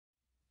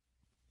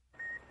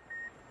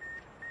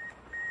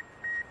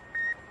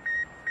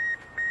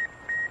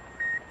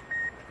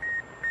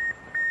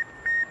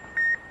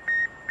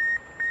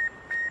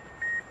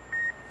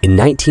In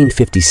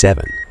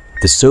 1957,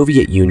 the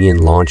Soviet Union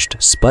launched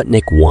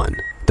Sputnik 1,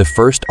 the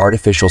first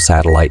artificial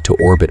satellite to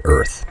orbit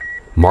Earth,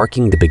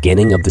 marking the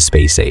beginning of the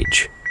space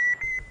age.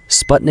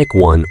 Sputnik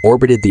 1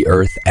 orbited the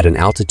Earth at an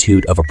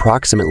altitude of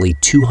approximately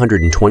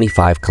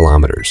 225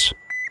 kilometers.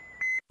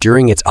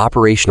 During its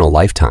operational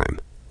lifetime,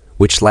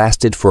 which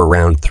lasted for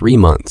around 3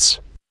 months,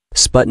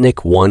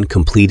 Sputnik 1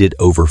 completed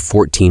over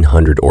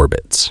 1,400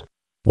 orbits.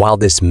 While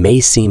this may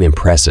seem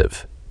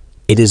impressive,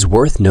 it is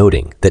worth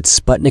noting that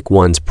Sputnik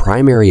 1's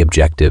primary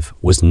objective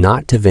was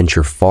not to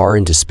venture far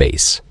into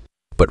space,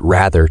 but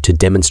rather to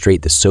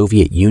demonstrate the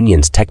Soviet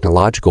Union's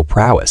technological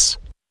prowess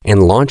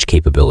and launch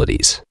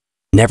capabilities.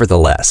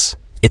 Nevertheless,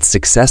 its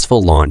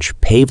successful launch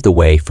paved the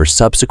way for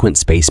subsequent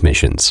space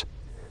missions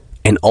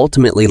and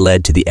ultimately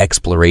led to the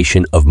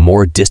exploration of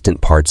more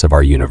distant parts of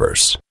our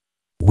universe.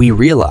 We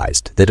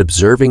realized that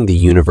observing the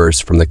universe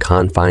from the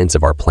confines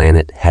of our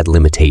planet had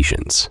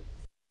limitations.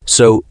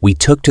 So we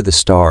took to the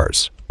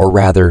stars, or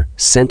rather,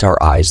 sent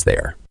our eyes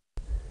there.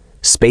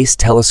 Space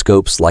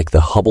telescopes like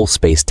the Hubble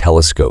Space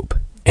Telescope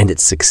and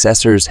its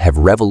successors have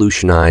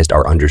revolutionized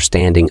our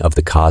understanding of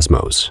the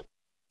cosmos.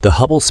 The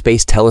Hubble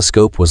Space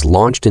Telescope was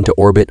launched into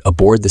orbit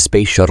aboard the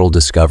Space Shuttle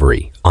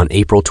Discovery on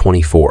April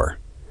 24,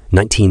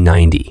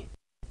 1990.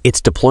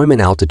 Its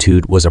deployment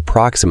altitude was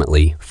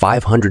approximately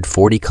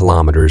 540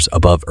 kilometers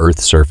above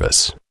Earth's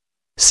surface.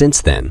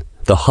 Since then,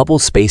 the Hubble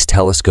Space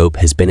Telescope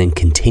has been in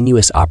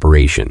continuous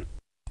operation,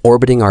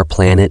 orbiting our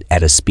planet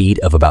at a speed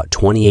of about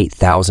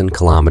 28,000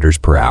 kilometers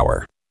per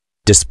hour.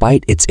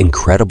 Despite its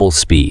incredible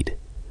speed,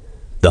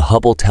 the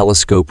Hubble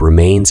telescope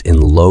remains in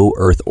low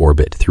Earth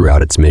orbit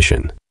throughout its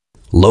mission.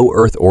 Low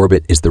Earth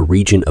orbit is the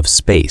region of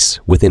space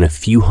within a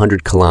few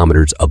hundred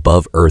kilometers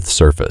above Earth's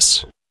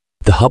surface.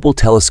 The Hubble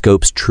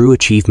telescope's true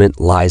achievement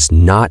lies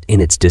not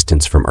in its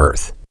distance from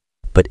Earth,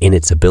 but in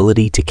its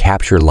ability to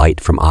capture light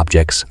from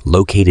objects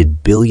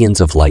located billions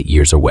of light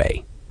years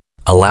away,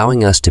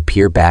 allowing us to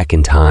peer back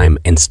in time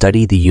and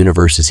study the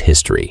universe's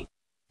history.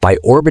 By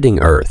orbiting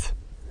Earth,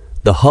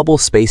 the Hubble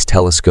Space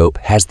Telescope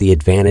has the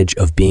advantage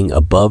of being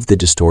above the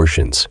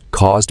distortions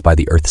caused by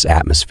the Earth's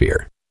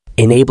atmosphere,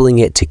 enabling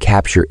it to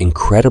capture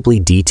incredibly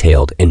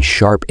detailed and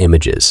sharp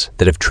images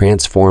that have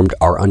transformed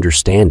our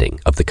understanding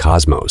of the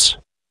cosmos.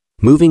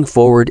 Moving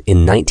forward in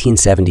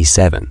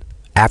 1977,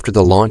 after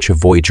the launch of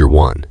Voyager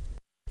 1,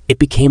 it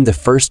became the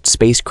first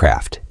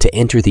spacecraft to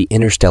enter the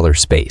interstellar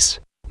space,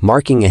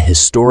 marking a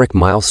historic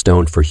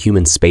milestone for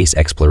human space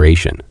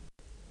exploration.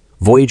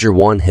 Voyager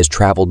 1 has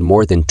traveled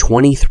more than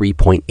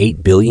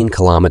 23.8 billion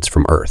kilometers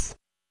from Earth.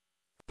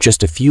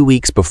 Just a few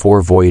weeks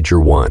before Voyager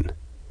 1,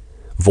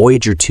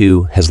 Voyager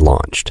 2 has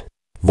launched.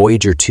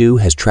 Voyager 2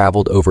 has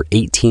traveled over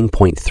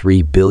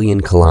 18.3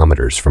 billion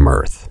kilometers from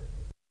Earth.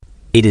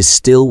 It is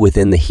still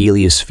within the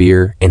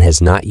heliosphere and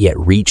has not yet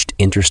reached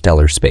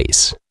interstellar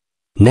space.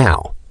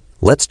 Now,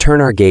 let's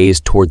turn our gaze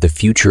toward the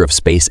future of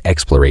space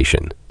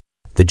exploration.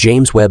 The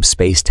James Webb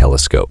Space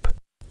Telescope.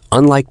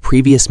 Unlike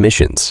previous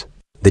missions,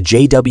 the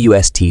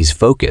JWST's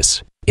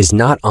focus is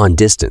not on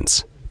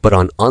distance, but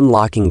on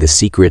unlocking the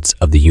secrets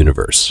of the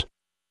universe.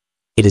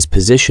 It is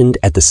positioned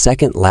at the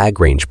second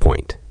Lagrange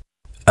point,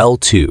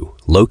 L2,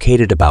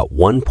 located about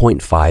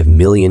 1.5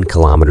 million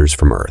kilometers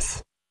from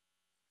Earth.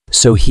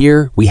 So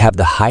here we have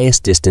the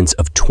highest distance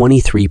of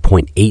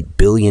 23.8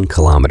 billion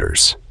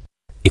kilometers.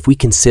 If we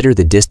consider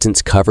the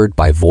distance covered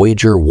by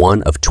Voyager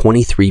 1 of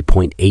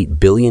 23.8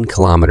 billion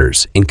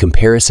kilometers in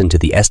comparison to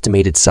the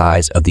estimated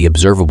size of the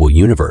observable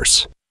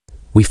universe,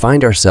 we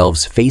find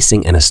ourselves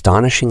facing an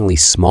astonishingly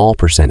small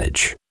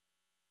percentage.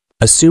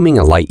 Assuming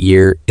a light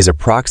year is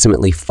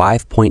approximately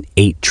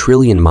 5.8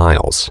 trillion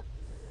miles,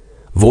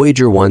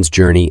 Voyager 1's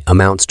journey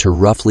amounts to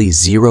roughly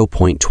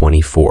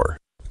 0.24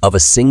 of a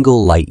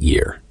single light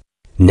year.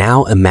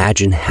 Now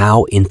imagine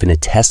how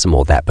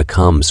infinitesimal that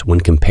becomes when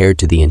compared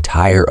to the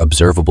entire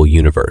observable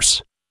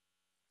universe.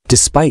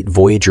 Despite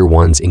Voyager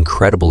 1's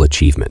incredible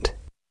achievement,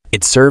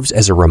 it serves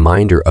as a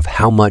reminder of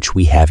how much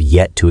we have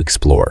yet to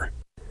explore.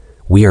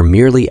 We are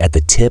merely at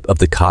the tip of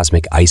the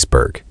cosmic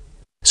iceberg,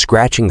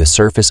 scratching the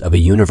surface of a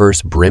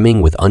universe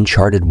brimming with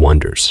uncharted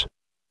wonders.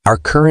 Our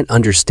current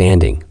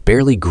understanding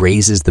barely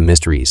grazes the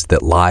mysteries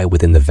that lie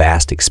within the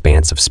vast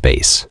expanse of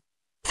space.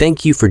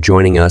 Thank you for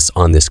joining us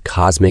on this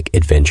cosmic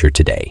adventure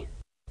today.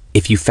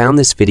 If you found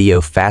this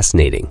video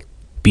fascinating,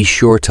 be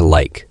sure to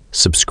like,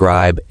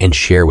 subscribe, and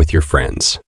share with your friends.